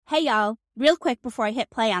Hey y'all, real quick before I hit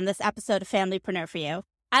play on this episode of Familypreneur for you,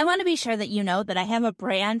 I want to be sure that you know that I have a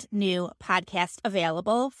brand new podcast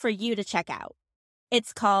available for you to check out.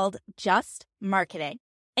 It's called Just Marketing,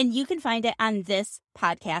 and you can find it on this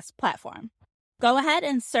podcast platform. Go ahead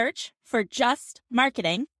and search for Just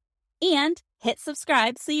Marketing and hit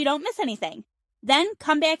subscribe so you don't miss anything. Then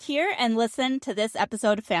come back here and listen to this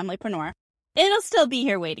episode of Familypreneur. It'll still be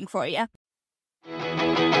here waiting for you.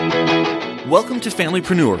 Welcome to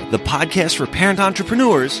Familypreneur, the podcast for parent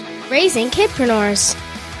entrepreneurs raising kidpreneurs.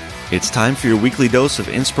 It's time for your weekly dose of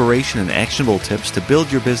inspiration and actionable tips to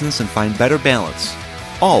build your business and find better balance,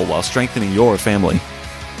 all while strengthening your family.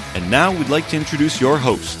 And now we'd like to introduce your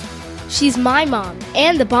host. She's my mom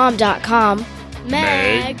and thebomb.com,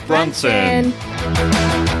 Meg Brunson.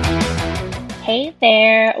 Hey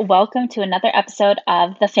there, welcome to another episode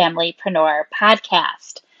of the Familypreneur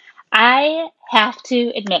podcast. I have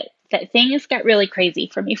to admit that things got really crazy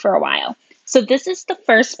for me for a while. So this is the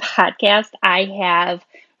first podcast I have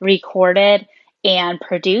recorded and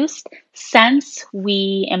produced since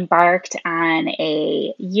we embarked on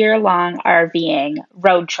a year-long RVing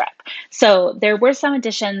road trip. So there were some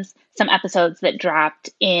additions, some episodes that dropped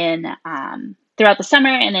in throughout the summer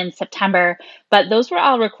and in September, but those were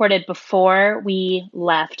all recorded before we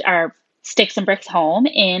left our Sticks and Bricks home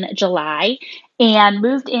in July and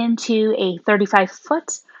moved into a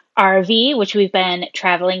 35-foot RV, which we've been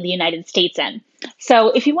traveling the United States in. So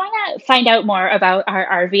if you want to find out more about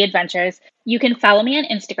our RV adventures, you can follow me on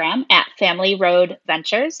Instagram at Family Road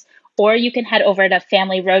Ventures, or you can head over to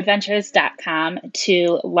familyroadventures.com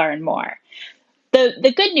to learn more.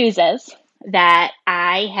 The good news is that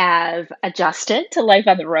I have adjusted to life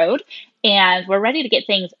on the road and we're ready to get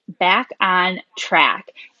things back on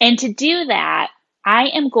track. And to do that, I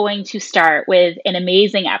am going to start with an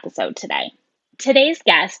amazing episode today. Today's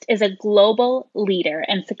guest is a global leader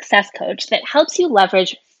and success coach that helps you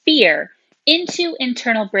leverage fear into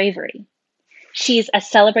internal bravery. She's a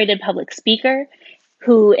celebrated public speaker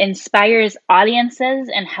who inspires audiences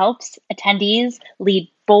and helps attendees lead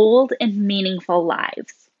bold and meaningful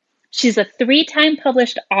lives. She's a 3-time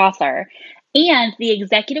published author and the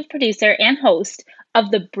executive producer and host of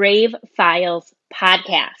the Brave Files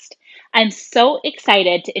podcast. I'm so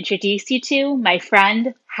excited to introduce you to my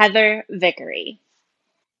friend, Heather Vickery.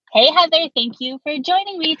 Hey, Heather, thank you for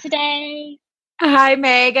joining me today. Hi,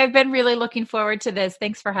 Meg. I've been really looking forward to this.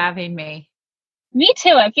 Thanks for having me. Me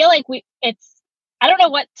too. I feel like I don't know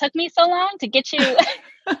what took me so long to get you.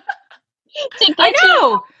 I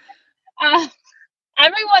know.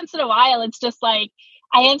 Every once in a while, it's just like,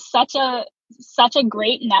 I have such a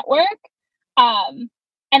great network. And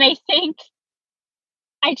I think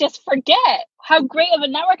I just forget how great of a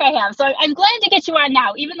network I have. So I'm glad to get you on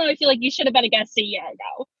now, even though I feel like you should have been a guest a year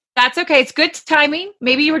ago. That's okay. It's good timing.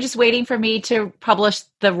 Maybe you were just waiting for me to publish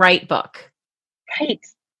the right book. Right.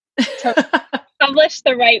 To publish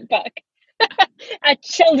the right book. A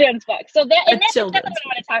children's book. So that's what I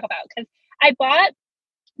want to talk about, because I bought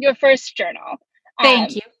your first journal.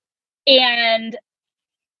 Thank you. And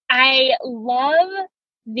I love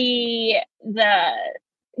the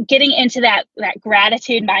getting into that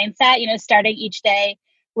gratitude mindset, starting each day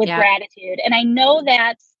with gratitude. And I know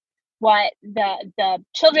that's what the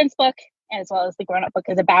children's book as well as the grown-up book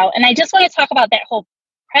is about. And I just want to talk about that whole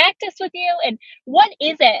practice with you. And what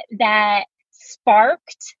is it that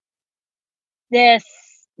sparked this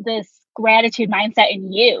gratitude mindset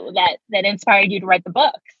in you that inspired you to write the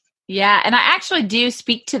books? Yeah, and I actually do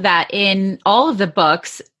speak to that in all of the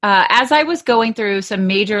books. As I was going through some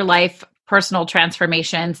major life personal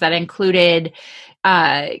transformations that included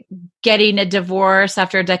getting a divorce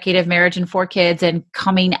after a decade of marriage and 4 kids and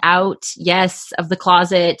coming out, of the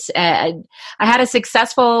closet. I had a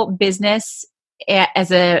successful business as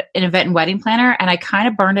an event and wedding planner, and I kind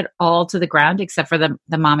of burned it all to the ground except for the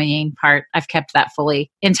mommying part. I've kept that fully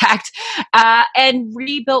intact and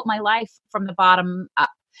rebuilt my life from the bottom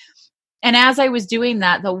up. And as I was doing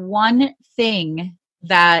that, the one thing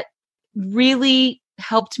that really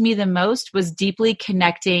helped me the most was deeply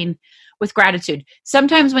connecting with gratitude.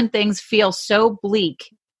 Sometimes when things feel so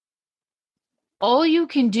bleak, all you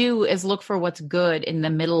can do is look for what's good in the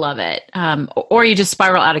middle of it, or you just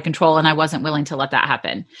spiral out of control, and I wasn't willing to let that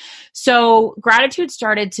happen. So gratitude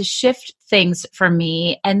started to shift things for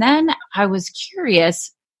me, and then I was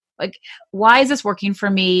curious, like, why is this working for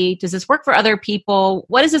me? Does this work for other people?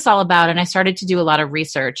 What is this all about? And I started to do a lot of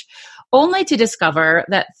research, only to discover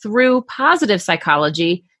that through positive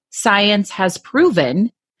psychology, science has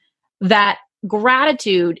proven that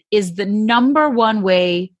gratitude is the number one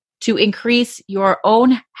way to increase your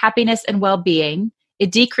own happiness and well-being.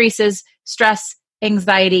 It decreases stress,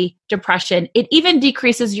 anxiety, depression. It even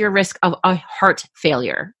decreases your risk of a heart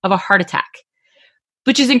failure, of a heart attack,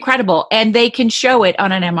 which is incredible. And they can show it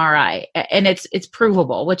on an MRI, and it's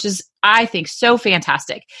provable, which is, I think, so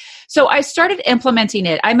fantastic. So I started implementing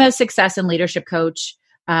it. I'm a success and leadership coach.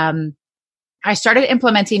 I started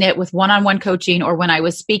implementing it with one-on-one coaching, or when I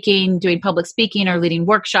was speaking, doing public speaking or leading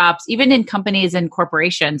workshops, even in companies and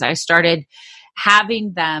corporations, I started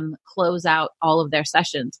having them close out all of their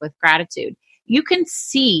sessions with gratitude. You can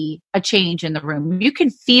see a change in the room. You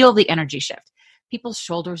can feel the energy shift. People's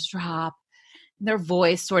shoulders drop. Their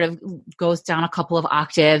voice sort of goes down a couple of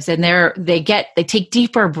octaves, and they take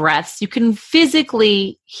deeper breaths. You can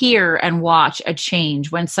physically hear and watch a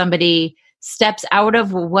change when somebody steps out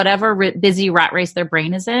of whatever busy rat race their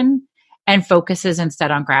brain is in and focuses instead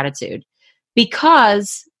on gratitude,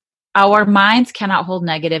 because our minds cannot hold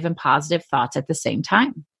negative and positive thoughts at the same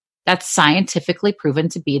time. That's scientifically proven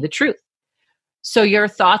to be the truth. So your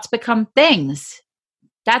thoughts become things.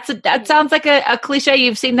 That sounds like a cliche.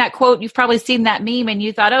 You've seen that quote. You've probably seen that meme and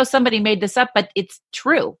you thought, oh, somebody made this up, but it's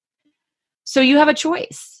true. So you have a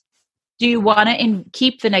choice. Do you want to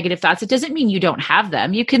keep the negative thoughts? It doesn't mean you don't have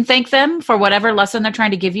them. You can thank them for whatever lesson they're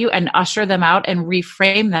trying to give you and usher them out and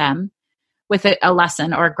reframe them with a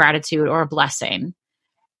lesson or a gratitude or a blessing.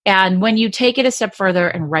 And when you take it a step further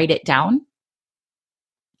and write it down,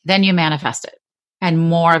 then you manifest it and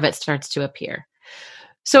more of it starts to appear.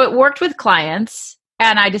 So it worked with clients.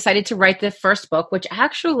 And I decided to write the first book, which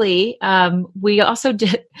actually we also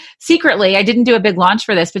did secretly. I didn't do a big launch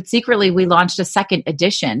for this, but secretly we launched a second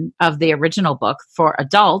edition of the original book for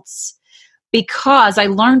adults, because I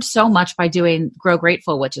learned so much by doing Grow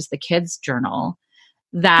Grateful, which is the kids' journal,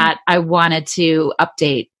 that I wanted to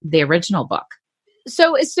update the original book.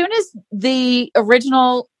 So as soon as the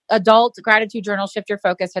original adult gratitude journal, Shift Your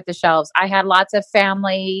Focus, hit the shelves, I had lots of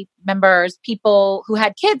family members, people who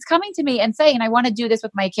had kids coming to me and saying, I want to do this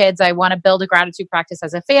with my kids. I want to build a gratitude practice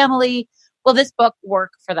as a family. Will this book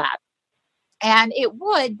work for that? And it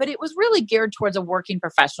would, but it was really geared towards a working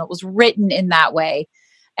professional. It was written in that way.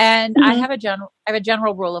 And I have a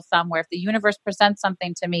general rule of thumb where if the universe presents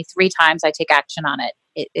something to me 3 times, I take action on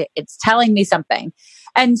it. It's telling me something.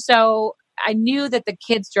 And so I knew that the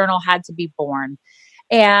kids' journal had to be born.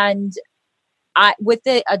 And with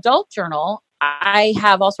the adult journal, I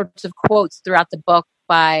have all sorts of quotes throughout the book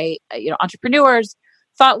by entrepreneurs,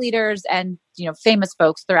 thought leaders, and famous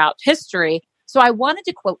folks throughout history. So I wanted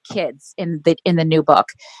to quote kids in the new book,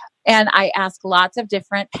 and I asked lots of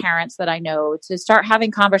different parents that I know to start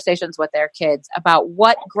having conversations with their kids about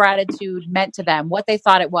what gratitude meant to them, what they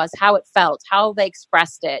thought it was, how it felt, how they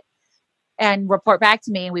expressed it, and report back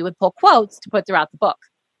to me. And we would pull quotes to put throughout the book,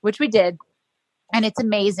 which we did. And it's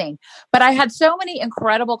amazing. But I had so many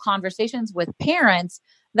incredible conversations with parents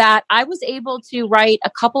that I was able to write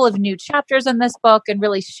a couple of new chapters in this book and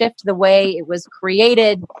really shift the way it was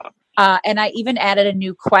created. And I even added a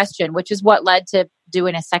new question, which is what led to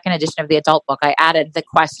doing a second edition of the adult book. I added the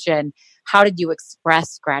question, how did you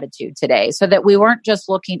express gratitude today? So that we weren't just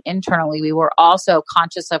looking internally, we were also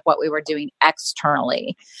conscious of what we were doing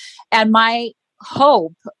externally. And my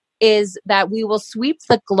hope is that we will sweep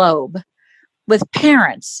the globe with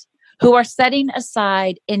parents who are setting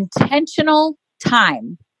aside intentional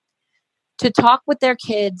time to talk with their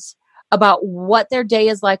kids about what their day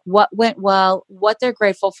is like, what went well, what they're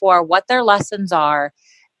grateful for, what their lessons are,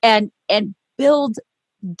 and build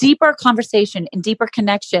deeper conversation and deeper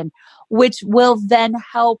connection, which will then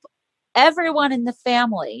help everyone in the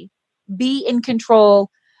family be in control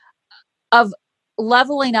of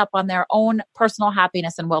leveling up on their own personal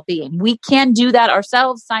happiness and well-being. We can do that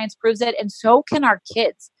ourselves. Science proves it. And so can our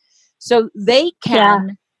kids. So they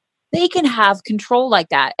can have control like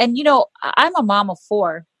that. And, I'm a mom of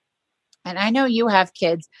 4 and I know you have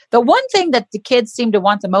kids. The one thing that the kids seem to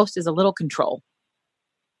want the most is a little control.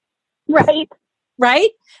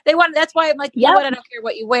 Right? That's why I'm like, you know what? I don't care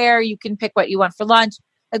what you wear. You can pick what you want for lunch.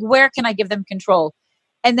 Like, where can I give them control?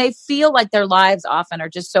 And they feel like their lives often are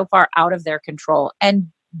just so far out of their control. And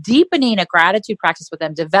deepening a gratitude practice with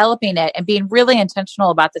them, developing it, and being really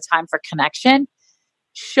intentional about the time for connection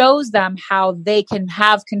shows them how they can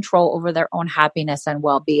have control over their own happiness and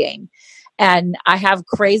well-being. And I have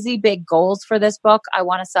crazy big goals for this book. I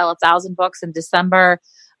want to sell 1,000 books in December,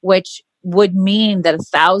 which would mean that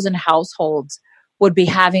 1,000 households would be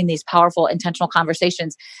having these powerful, intentional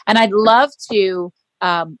conversations. And I'd love to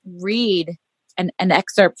read an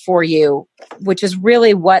excerpt for you, which is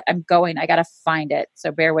really what I'm going. I got to find it.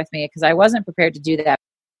 So bear with me because I wasn't prepared to do that.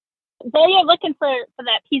 While you're looking for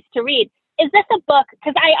that piece to read, is this a book?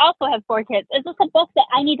 Because I also have 4 kids. Is this a book that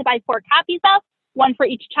I need to buy 4 copies of, one for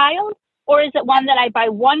each child? Or is it one that I buy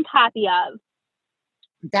one copy of?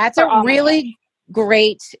 That's a really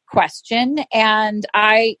great question. And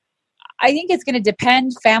I think it's going to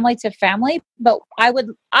depend family to family, but I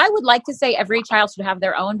would like to say every child should have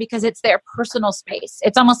their own, because it's their personal space.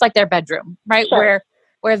 It's almost like their bedroom, right? Sure.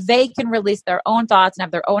 Where they can release their own thoughts and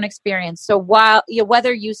have their own experience. So while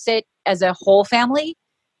whether you sit as a whole family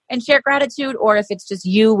and share gratitude, or if it's just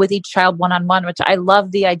you with each child one-on-one, which I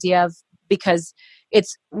love the idea of, because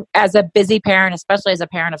it's, as a busy parent, especially as a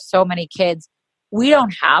parent of so many kids, we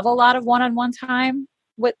don't have a lot of one-on-one time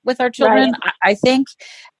with our children, right. I think.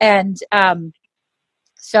 And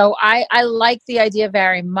so I like the idea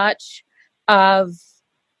very much of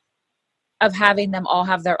having them all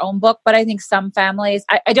have their own book. But I think some families,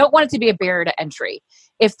 I don't want it to be a barrier to entry.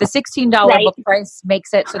 If the $16 right. book price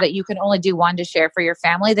makes it so that you can only do one to share for your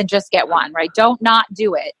family, then just get one, right? Don't not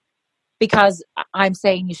do it because I'm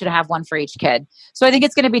saying you should have one for each kid. So I think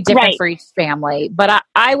it's going to be different right. for each family. But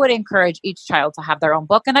I would encourage each child to have their own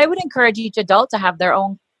book. And I would encourage each adult to have their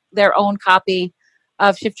own copy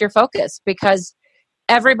of Shift Your Focus, because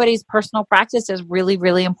everybody's personal practice is really,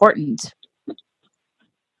 really important.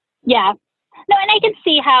 Yeah. No, and I can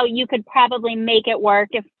see how you could probably make it work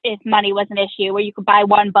if money was an issue, where you could buy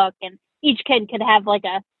one book and each kid could have like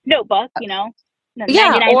a notebook,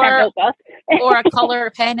 Yeah, notebook. or a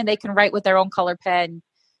color pen, and they can write with their own color pen,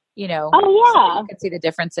 Oh yeah. So you can see the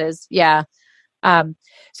differences. Yeah.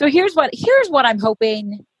 So here's what I'm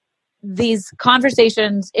hoping these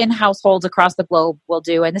conversations in households across the globe will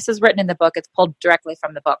do. And this is written in the book. It's pulled directly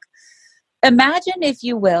from the book. Imagine, if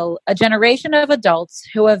you will, a generation of adults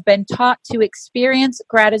who have been taught to experience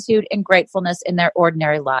gratitude and gratefulness in their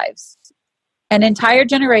ordinary lives. An entire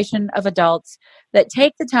generation of adults that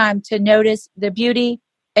take the time to notice the beauty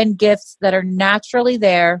and gifts that are naturally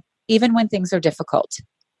there, even when things are difficult.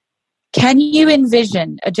 Can you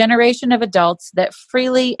envision a generation of adults that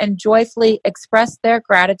freely and joyfully express their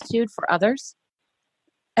gratitude for others?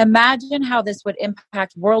 Imagine how this would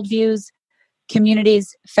impact worldviews,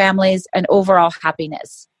 communities, families, and overall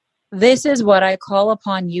happiness. This is what I call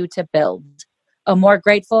upon you to build: a more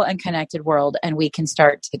grateful and connected world, and we can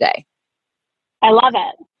start today. I love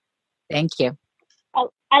it. Thank you.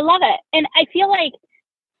 I love it. And I feel like,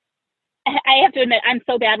 I have to admit, I'm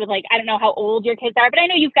so bad with, I don't know how old your kids are, but I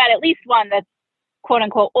know you've got at least one that's quote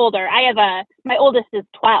unquote older. My oldest is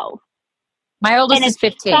 12. My oldest is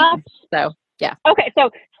 15. So yeah. Okay. So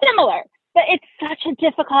similar, but it's such a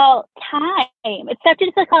difficult time. It's such a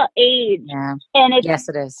difficult age. Yeah. And yes,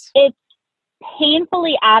 it is. It's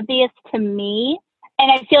painfully obvious to me. And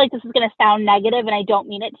I feel like this is going to sound negative, and I don't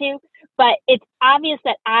mean it to, but it's obvious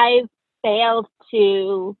that I've failed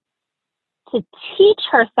to teach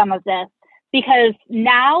her some of this, because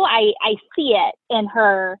now I see it in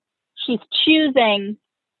her. She's choosing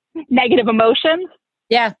negative emotions.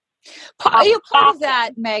 Yeah. Part of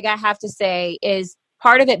that, Meg, I have to say, is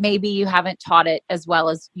part of it maybe you haven't taught it as well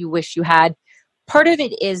as you wish you had. Part of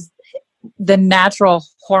it is the natural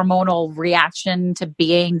hormonal reaction to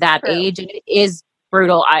being that True. age. And it is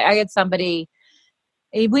brutal. I had somebody,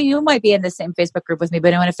 you might be in the same Facebook group with me,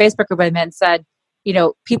 but in a Facebook group I met and said,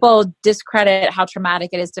 people discredit how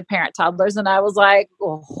traumatic it is to parent toddlers. And I was like,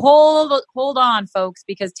 well, hold on, folks,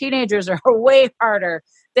 because teenagers are way harder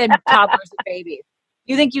than toddlers and babies.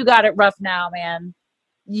 You think you got it rough now, man.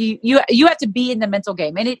 You have to be in the mental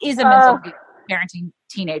game. And it is a mental game, parenting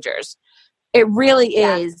teenagers. It really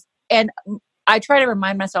is. And I try to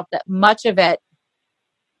remind myself that much of it,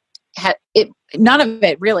 none of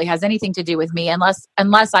it really has anything to do with me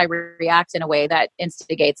unless I react in a way that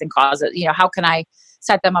instigates and causes, how can I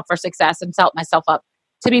set them up for success and set myself up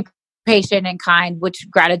to be patient and kind, which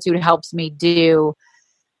gratitude helps me do.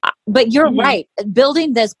 But you're right.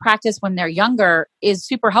 Building this practice when they're younger is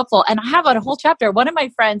super helpful. And I have a whole chapter. One of my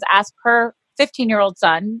friends asked her 15-year-old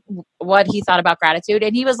son what he thought about gratitude.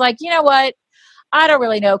 And he was like, you know what? I don't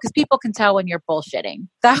really know, because people can tell when you're bullshitting.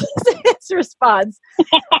 That was his response.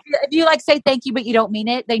 If you say thank you, but you don't mean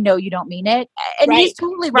it, they know you don't mean it. And he's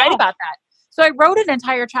totally right about that. So I wrote an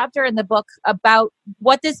entire chapter in the book about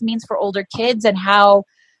what this means for older kids and how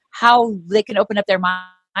they can open up their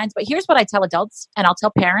minds. But here's what I tell adults, and I'll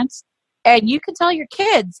tell parents, and you can tell your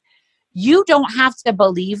kids: you don't have to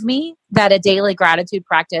believe me that a daily gratitude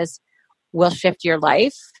practice will shift your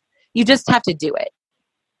life. You just have to do it.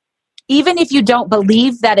 Even if you don't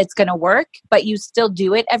believe that it's going to work, but you still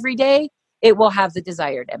do it every day, it will have the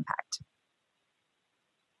desired impact.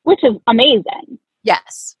 Which is amazing.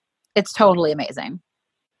 Yes, it's totally amazing.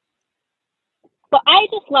 But I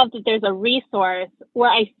just love that there's a resource where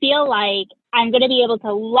I feel like I'm going to be able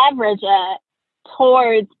to leverage it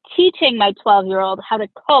towards teaching my 12-year-old how to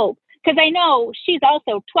cope. because I know she's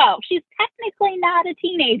also 12. She's technically not a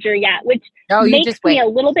teenager yet, which makes me a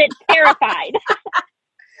little bit terrified.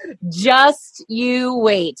 Just you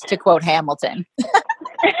wait, to quote Hamilton.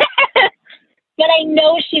 But I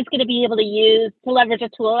know she's going to be able to leverage a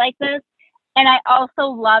tool like this. And I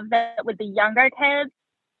also love that with the younger kids,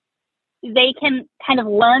 they can kind of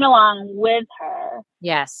learn along with her.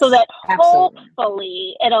 Yes. So that absolutely.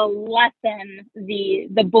 hopefully it'll lessen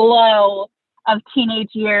the blow of teenage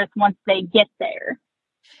years once they get there.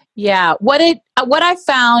 Yeah. What I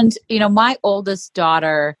found, my oldest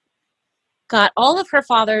daughter got all of her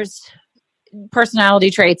father's personality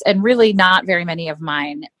traits and really not very many of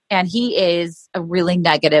mine. And he is a really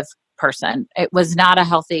negative person. It was not a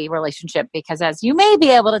healthy relationship because, as you may be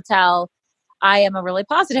able to tell, I am a really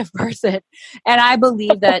positive person. And I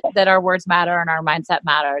believe that our words matter and our mindset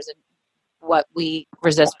matters, and what we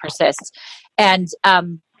resist persists. And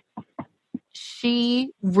she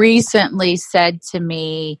recently said to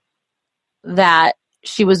me that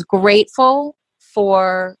she was grateful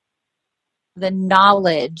for the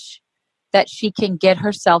knowledge that she can get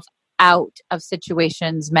herself out of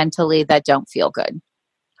situations mentally that don't feel good.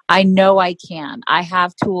 I know I can. I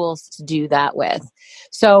have tools to do that with.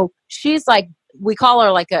 So she's like, we call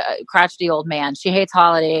her like a crotchety old man. She hates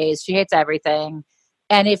holidays. She hates everything.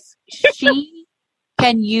 And if she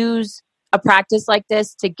can use a practice like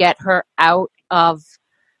this to get her out of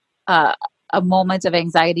a moment of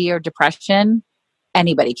anxiety or depression,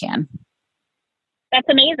 anybody can. That's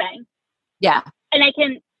amazing. Yeah. And I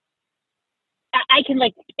can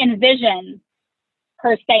like envision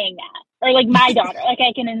her saying that, or like my daughter, like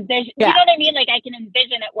I can envision, you know what I mean? Like I can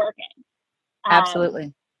envision it working.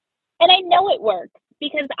 Absolutely. And I know it works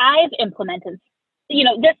because I've implemented,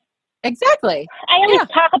 this. Exactly. I always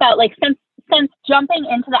talk about like since jumping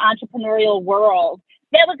into the entrepreneurial world,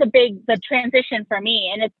 that was the transition for me.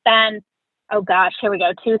 And it's been, oh gosh, here we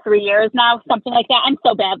go, 2-3 years now, something like that. I'm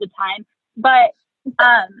so bad with time. But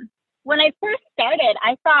when I first started,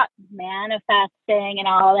 I thought manifesting and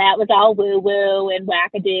all that was all woo-woo and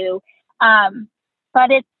wackadoo. But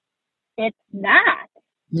it's not.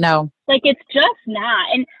 No. Like, it's just not.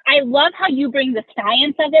 And I love how you bring the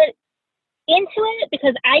science of it into it,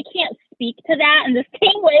 because I can't speak to that in the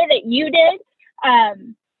same way that you did.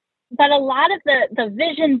 But a lot of the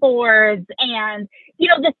vision boards and,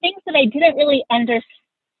 the things that I didn't really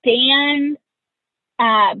understand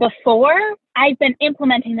before, I've been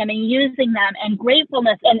implementing them and using them, and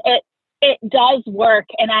gratefulness, and it does work.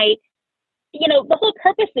 And the whole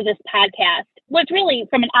purpose of this podcast was really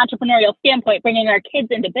from an entrepreneurial standpoint, bringing our kids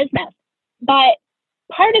into business. But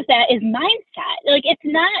part of that is mindset. Like, it's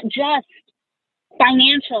not just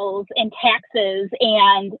financials and taxes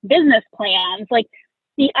and business plans. Like,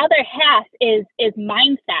 the other half is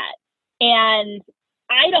mindset. And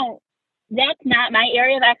that's not my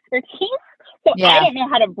area of expertise. So I don't know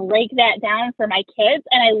how to break that down for my kids.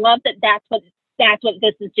 And I love that that's what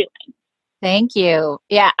this is doing. Thank you.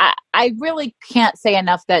 Yeah, I really can't say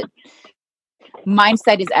enough that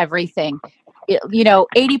mindset is everything.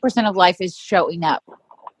 80% of life is showing up.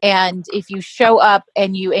 And if you show up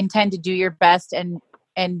and you intend to do your best and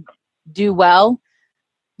do well,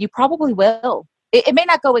 you probably will. It may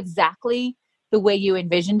not go exactly the way you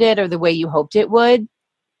envisioned it or the way you hoped it would,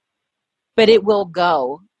 but it will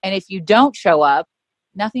go. And if you don't show up,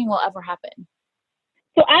 nothing will ever happen.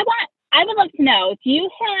 So I would love to know, do you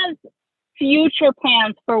have future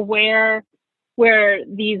plans for where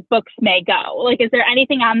these books may go? Like, is there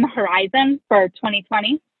anything on the horizon for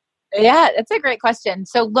 2020? Yeah, that's a great question.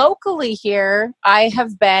 So locally here, I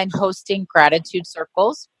have been hosting gratitude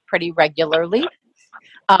circles pretty regularly,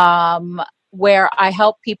 where I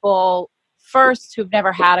help people first who've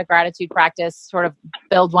never had a gratitude practice sort of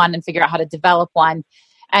build one and figure out how to develop one.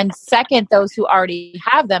 And second, those who already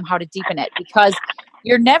have them, how to deepen it, because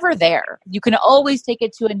you're never there. You can always take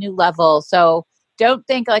it to a new level. So don't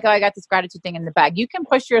think like, oh, I got this gratitude thing in the bag. You can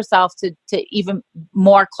push yourself to even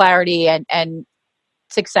more clarity and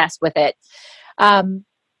success with it.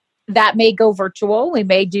 That may go virtual. We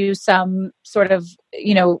may do some sort of,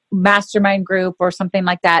 mastermind group or something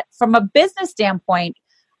like that. From a business standpoint,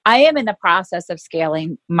 I am in the process of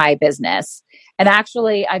scaling my business. And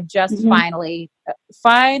actually, I've just finally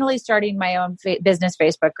starting my own business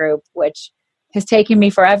Facebook group, which has taken me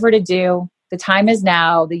forever to do. The time is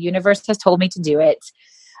now. The universe has told me to do it.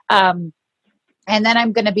 And then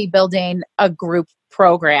I'm going to be building a group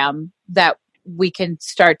program that we can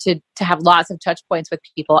start to have lots of touch points with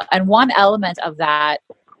people. And one element of that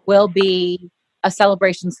will be a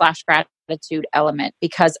celebration/gratitude element,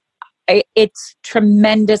 because it's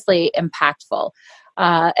tremendously impactful.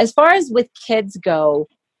 As far as with kids go,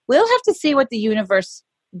 we'll have to see what the universe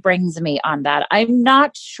brings me on that. I'm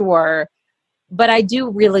not sure, but I do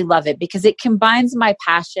really love it because it combines my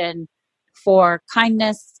passion for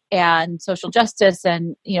kindness and social justice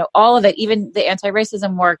and, all of it, even the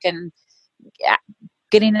anti-racism work and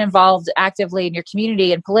getting involved actively in your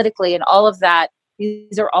community and politically and all of that.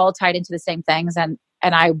 These are all tied into the same things. And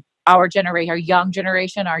our generation, our young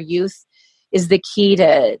generation, our youth is the key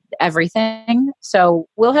to everything. So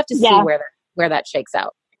we'll have to see where that shakes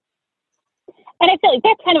out. And I feel like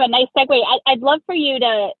that's kind of a nice segue. I'd love for you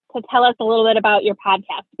to tell us a little bit about your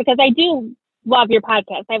podcast, because I do love your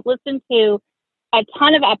podcast. I've listened to a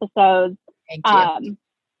ton of episodes. Thank you.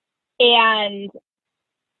 And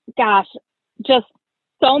gosh, just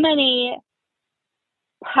so many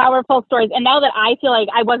powerful stories. And now that I feel like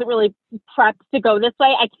I wasn't really prepped to go this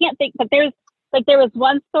way, I can't think, but there was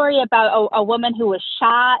one story about a woman who was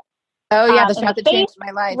shot. Oh yeah, the shot that changed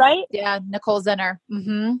my life. Right? Yeah, Nicole Zinner.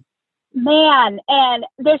 Mm-hmm. Man, and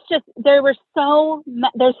there's so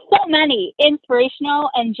many inspirational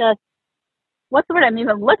and just, what's the word I'm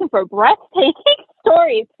even looking for? Breathtaking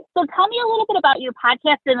stories. So tell me a little bit about your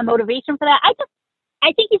podcast and the motivation for that.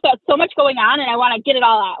 I think you've got so much going on and I want to get it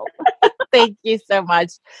all out. Thank you so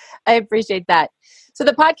much. I appreciate that. So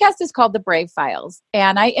the podcast is called The Brave Files,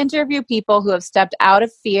 and I interview people who have stepped out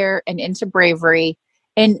of fear and into bravery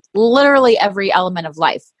in literally every element of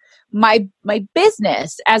life. My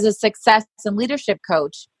business as a success and leadership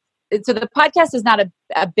coach, so the podcast is not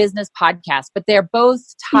a business podcast, but they're both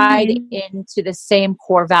tied into the same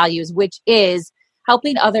core values, which is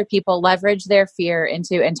helping other people leverage their fear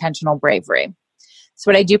into intentional bravery. It's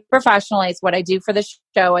what I do professionally. It's what I do for the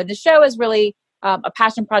show. And the show is really a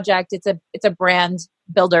passion project. It's a brand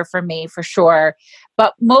builder for me, for sure.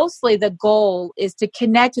 But mostly the goal is to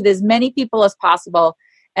connect with as many people as possible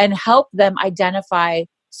and help them identify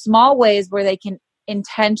small ways where they can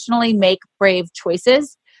intentionally make brave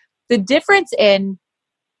choices. The difference in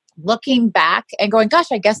looking back and going,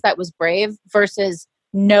 gosh, I guess that was brave, versus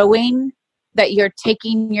knowing that you're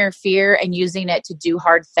taking your fear and using it to do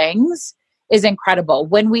hard things is incredible.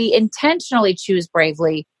 When we intentionally choose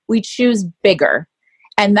bravely, we choose bigger.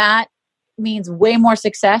 And that means way more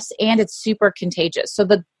success, and it's super contagious. So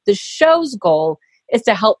the show's goal is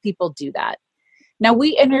to help people do that. Now,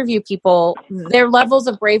 we interview people, their levels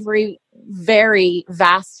of bravery vary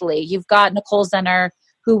vastly. You've got Nicole Zinner,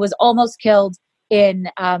 who was almost killed in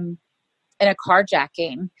a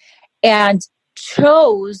carjacking and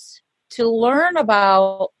chose to learn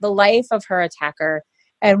about the life of her attacker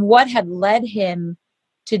and what had led him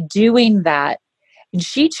to doing that. And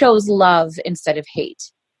she chose love instead of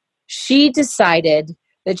hate. She decided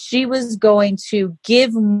that she was going to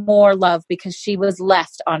give more love because she was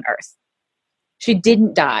left on earth. She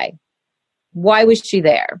didn't die. Why was she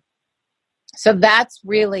there? So that's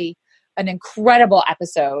really an incredible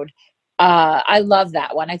episode. I love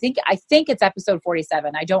that one. I think it's episode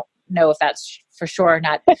 47. I don't know if that's for sure or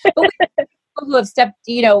not. But people who have stepped,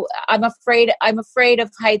 I'm afraid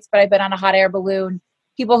of heights, but I've been on a hot air balloon.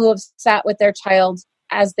 People who have sat with their child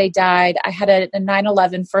as they died. I had a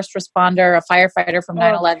 9/11 first responder, a firefighter from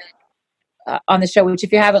 9/11 on the show, which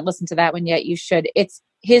if you haven't listened to that one yet, you should. It's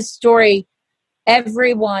his story.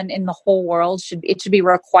 Everyone in the whole world should be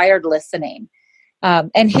required listening.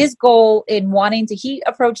 And his goal in he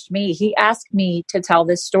approached me, he asked me to tell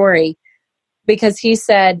this story because he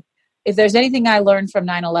said, if there's anything I learned from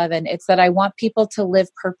 9/11, it's that I want people to live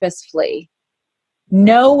purposefully.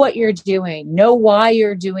 Know what you're doing, know why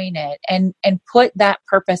you're doing it, and put that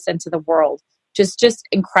purpose into the world. Just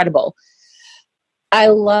incredible. I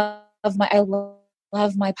love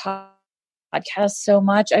my podcast so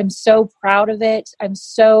much. I'm so proud of it. I'm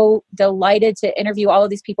so delighted to interview all of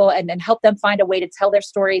these people and help them find a way to tell their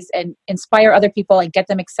stories and inspire other people and get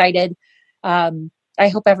them excited. I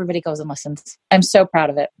hope everybody goes and listens. I'm so proud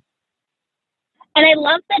of it. And I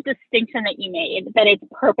love that distinction that you made, that it's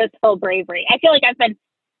purposeful bravery. I feel like I've been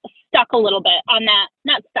stuck a little bit on that.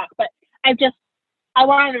 Not stuck, but I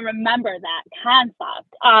wanted to remember that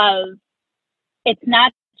concept of, it's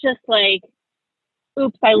not just like,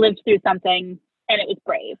 oops, I lived through something and it was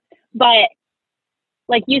brave. But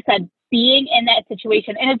like you said, being in that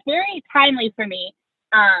situation, and it's very timely for me.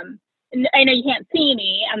 I know you can't see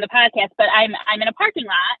me on the podcast, but I'm in a parking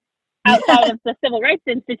lot outside of the Civil Rights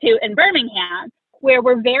Institute in Birmingham, where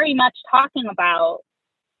we're very much talking about,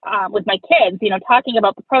 with my kids, talking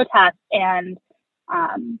about the protests, and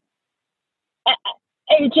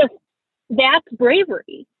it just, that's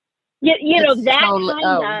bravery. That totally,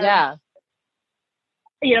 kind of,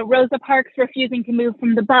 Rosa Parks refusing to move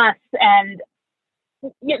from the bus, and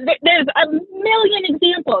there's a million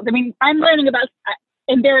examples. I mean, I'm learning about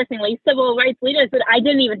embarrassingly civil rights leaders that I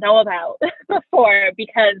didn't even know about before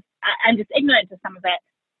because I'm just ignorant to some of it.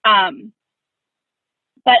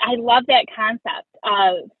 But I love that concept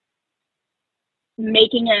of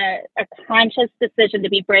making a conscious decision to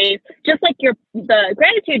be brave, just like the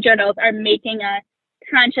gratitude journals are making a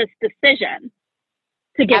conscious decision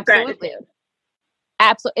to give gratitude.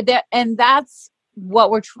 Absolutely. And that's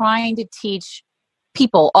what we're trying to teach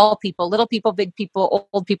people, all people, little people, big people,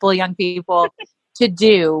 old people, young people, to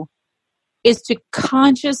do, is to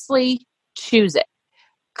consciously choose it.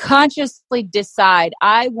 Consciously decide,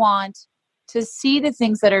 I want to see the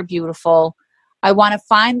things that are beautiful. I want to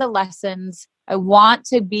find the lessons. I want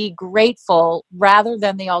to be grateful rather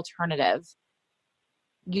than the alternative.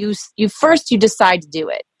 You first decide to do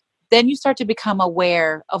it. Then you start to become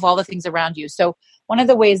aware of all the things around you. So one of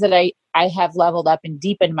the ways that I have leveled up and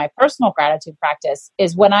deepened my personal gratitude practice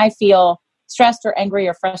is when I feel stressed or angry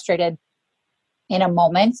or frustrated in a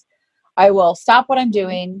moment, I will stop what I'm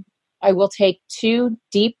doing. I will take 2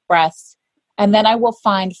 deep breaths, and then I will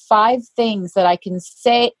find 5 things that I can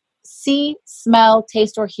say, see, smell,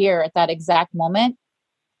 taste, or hear at that exact moment,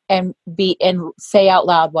 and say out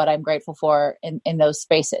loud what I'm grateful for in those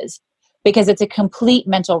spaces, because it's a complete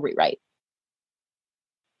mental rewrite.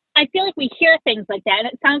 I feel like we hear things like that, and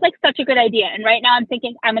it sounds like such a good idea. And right now I'm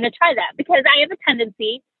thinking I'm going to try that because I have a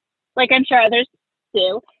tendency, like I'm sure others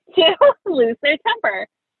do, to lose their temper.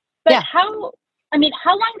 But how long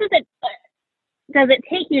does it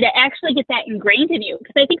take you to actually get that ingrained in you?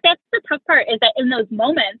 Because I think that's the tough part, is that in those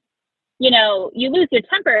moments, you lose your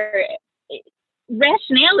temper,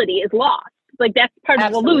 rationality is lost. Like that's part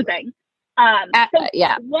Absolutely. Of the losing.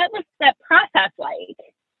 What was that process like?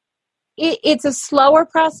 It's a slower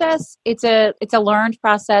process. It's a learned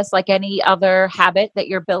process, like any other habit that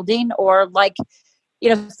you're building, or like,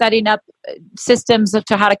 setting up systems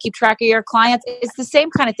to how to keep track of your clients. It's the same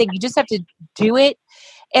kind of thing. You just have to do it.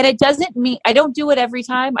 And it doesn't mean I don't do it every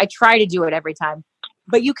time. I try to do it every time,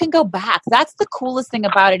 but you can go back. That's the coolest thing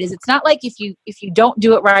about it, is it's not like if you don't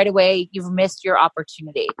do it right away, you've missed your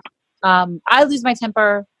opportunity. I lose my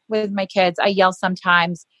temper with my kids. I yell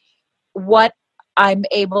sometimes. What I'm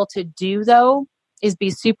able to do though is be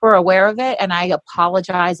super aware of it. And I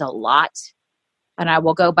apologize a lot. And I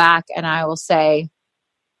will go back and I will say,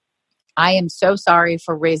 I am so sorry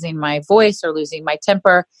for raising my voice or losing my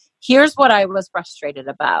temper. Here's what I was frustrated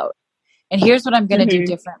about. And here's what I'm going to do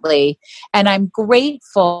differently. And I'm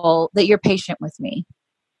grateful that you're patient with me.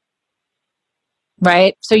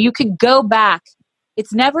 Right? So you could go back.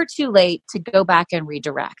 It's never too late to go back and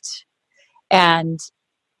redirect. And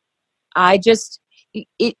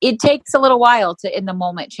it takes a little while to, in the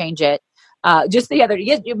moment, change it. Just the other,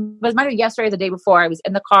 it was yesterday or the day before, I was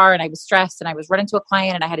in the car and I was stressed and I was running to a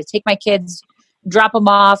client and I had to take my kids, drop them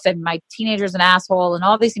off, and my teenager's an asshole and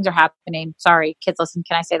all these things are happening. Sorry, kids, listen,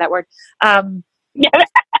 can I say that word? And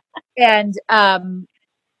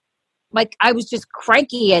like I was just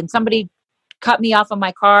cranky and somebody cut me off of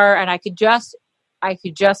my car and I could just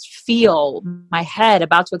feel my head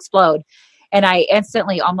about to explode. And I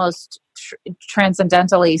instantly, almost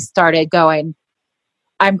transcendentally, started going,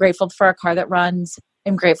 I'm grateful for a car that runs.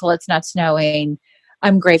 I'm grateful it's not snowing.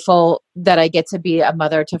 I'm grateful that I get to be a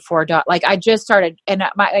mother to 4 daughters. Like I just started, and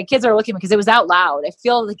my kids are looking at me because it was out loud. I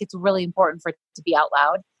feel like it's really important for it to be out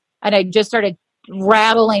loud. And I just started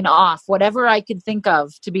rattling off whatever I could think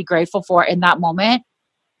of to be grateful for in that moment.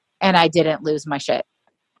 And I didn't lose my shit.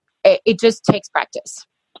 It just takes practice.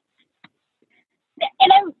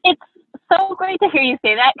 And it's so great to hear you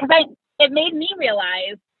say that, because it made me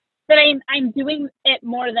realize that I'm doing it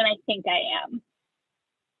more than I think I am.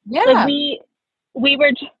 Yeah. Like we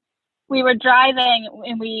were driving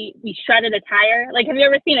and we shredded a tire. Like, have you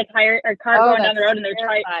ever seen a car going down the road and their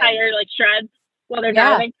tire like shreds while they're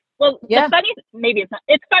driving? Well, the funny, maybe it's not.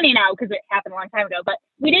 It's funny now because it happened a long time ago, but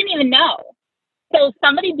we didn't even know. So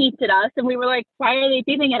somebody beeped at us, and we were like, "Why are they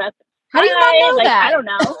beeping at us?" How do you not know that? I don't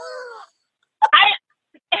know.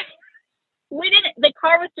 We didn't. The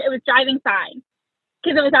car was driving fine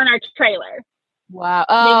because it was on our trailer. Wow.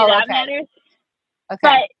 Oh, maybe that matters.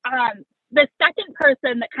 Okay. But the second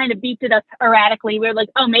person that kind of beeped at us erratically, we were like,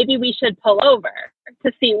 "Oh, maybe we should pull over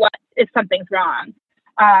to see if something's wrong."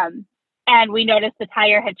 And we noticed the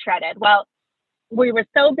tire had shredded. Well, we were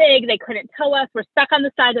so big they couldn't tow us. We're stuck on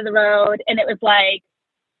the side of the road, and it was like,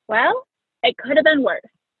 well, it could have been worse.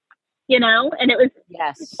 And it was,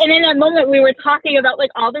 yes. And in that moment we were talking about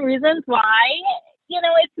like all the reasons why,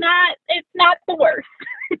 it's not the worst.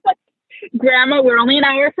 Grandma, we're only an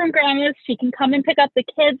hour from Grandma's. She can come and pick up the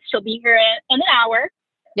kids. She'll be here in an hour.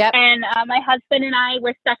 Yep. And my husband and I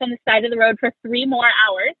were stuck on the side of the road for 3 more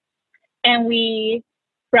hours. And we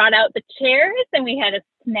brought out the chairs and we had a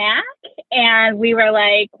snack, and we were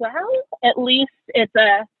like, well, at least it's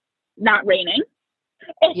not raining.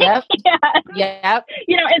 Yep. And, Yep.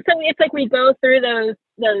 and so it's like we go through those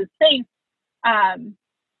things. And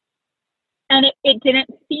it didn't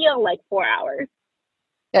feel like 4 hours.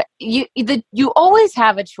 You always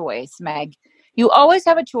have a choice, Meg. You always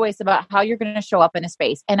have a choice about how you're going to show up in a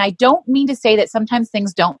space. And I don't mean to say that sometimes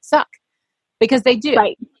things don't suck, because they do.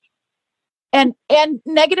 Right. And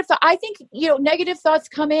negative I think, negative thoughts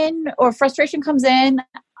come in or frustration comes in.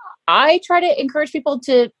 I try to encourage people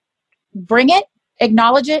to bring it,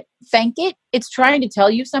 acknowledge it, thank it. It's trying to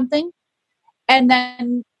tell you something, and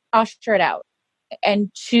then usher it out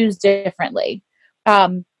and choose differently.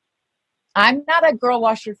 I'm not a girl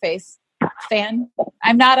wash your face fan.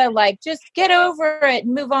 I'm not a just get over it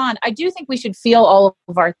and move on. I do think we should feel all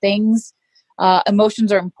of our things.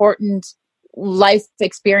 Emotions are important. Life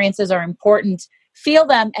experiences are important. Feel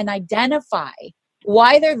them and identify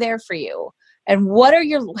why they're there for you. And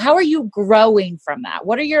how are you growing from that?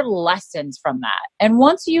 What are your lessons from that? And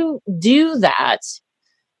once you do that,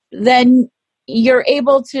 then you're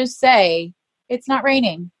able to say, it's not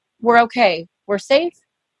raining. We're okay. We're safe.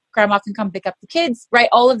 Grandma can come pick up the kids, right?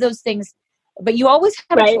 All of those things. But you always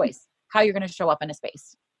have a choice how you're going to show up in a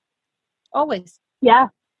space. Always. Yeah.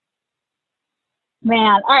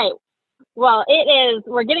 Man. All right. Well,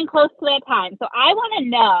 we're getting close to that time. So I want to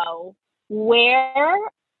know where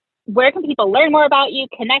can people learn more about you,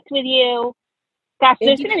 connect with you? Gosh,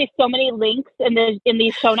 there's going to be so many links in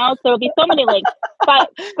these show notes. There will be so many links, but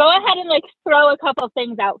go ahead and throw a couple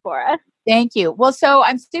things out for us. Thank you. Well, so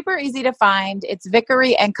I'm super easy to find. It's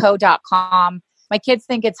vickeryandco.com. My kids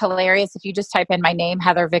think it's hilarious if you just type in my name,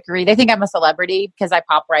 Heather Vickery. They think I'm a celebrity because I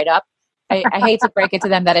pop right up. I hate to break it to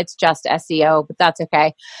them that it's just SEO, but that's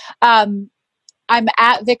okay. I'm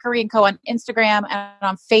at Vickery and Co on Instagram and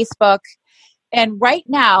on Facebook. And right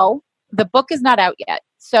now, the book is not out yet.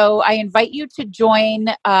 So I invite you to join,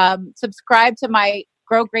 subscribe to my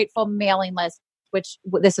Grow Grateful mailing list, which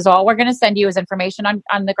this is all we're going to send you is information on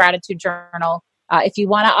the Gratitude Journal. If you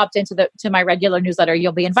want to opt into to my regular newsletter,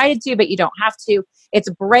 you'll be invited to, but you don't have to. It's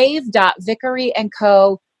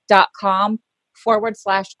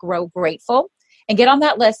brave.vickeryandco.com/grow grateful, and get on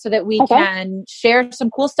that list so that we can share some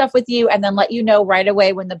cool stuff with you and then let you know right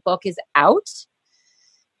away when the book is out.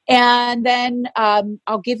 And then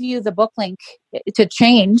I'll give you the book link to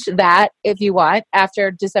change that if you want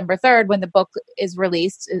after December 3rd when the book is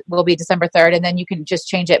released. It will be December 3rd. And then you can just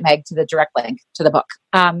change it, Meg, to the direct link to the book.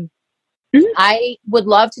 I would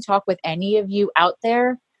love to talk with any of you out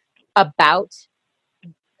there about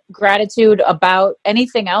gratitude, about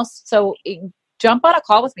anything else. So jump on a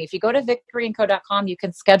call with me. If you go to vickeryandco.com, you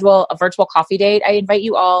can schedule a virtual coffee date. I invite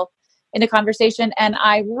you all into conversation. And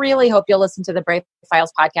I really hope you'll listen to the Brave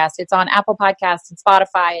Files podcast. It's on Apple Podcasts and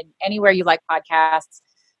Spotify and anywhere you like podcasts.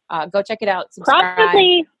 Go check it out. Subscribe.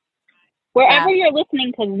 Probably wherever you're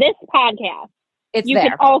listening to this podcast, you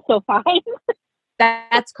can also find.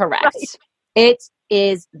 That's correct. Right. It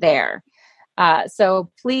is there.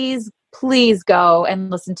 So please go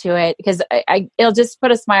and listen to it because it'll just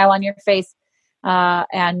put a smile on your face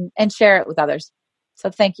and share it with others. So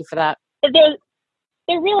thank you for that.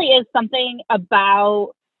 There really is something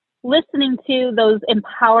about listening to those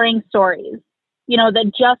empowering stories,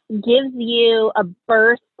 that just gives you a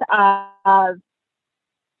burst of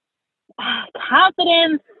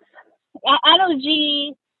confidence,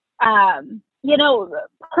 energy,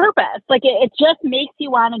 purpose. It just makes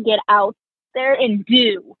you want to get out there and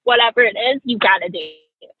do whatever it is you got to do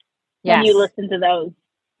when you listen to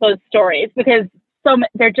those stories, because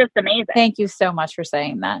they're just amazing. Thank you so much for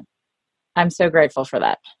saying that. I'm so grateful for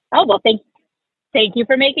that. Oh, well, thank you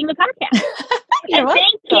for making the podcast. And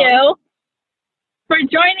thank you for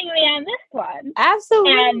joining me on this one.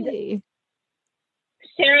 Absolutely. And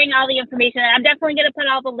sharing all the information. I'm definitely going to put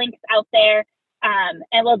all the links out there. And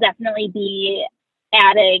we'll definitely be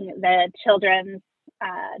adding the children's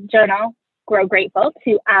journal, Grow Grateful,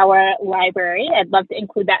 to our library. I'd love to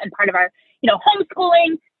include that in part of our,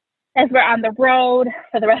 homeschooling as we're on the road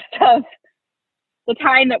for the rest of the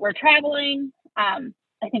time that we're traveling. I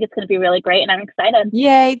think it's going to be really great, and I'm excited.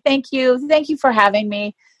 Yay. Thank you. Thank you for having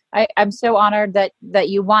me. I'm so honored that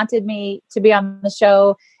you wanted me to be on the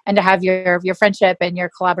show and to have your friendship and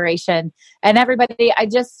your collaboration. And everybody, I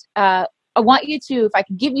want you to, if I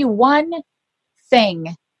could give you one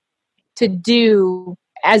thing to do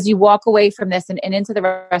as you walk away from this and into the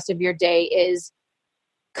rest of your day, is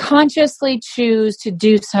consciously choose to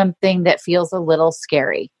do something that feels a little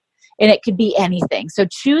scary. And it could be anything. So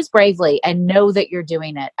choose bravely and know that you're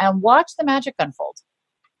doing it and watch the magic unfold.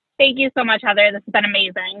 Thank you so much, Heather. This has been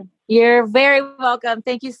amazing. You're very welcome.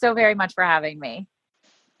 Thank you so very much for having me.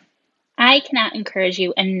 I cannot encourage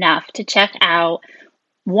you enough to check out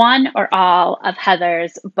one or all of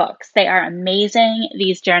Heather's books. They are amazing.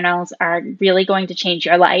 These journals are really going to change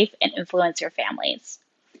your life and influence your families.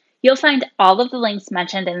 You'll find all of the links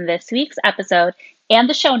mentioned in this week's episode and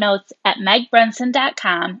the show notes at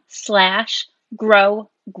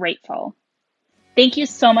megbrunson.com/growgrateful. Thank you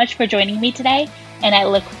so much for joining me today, and I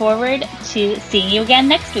look forward to seeing you again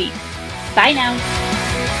next week. Bye now.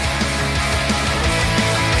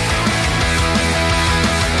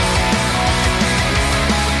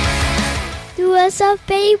 Do us a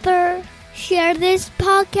favor. Share this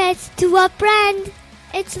podcast to a friend.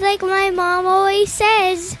 It's like my mom always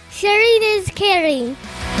says, sharing is caring.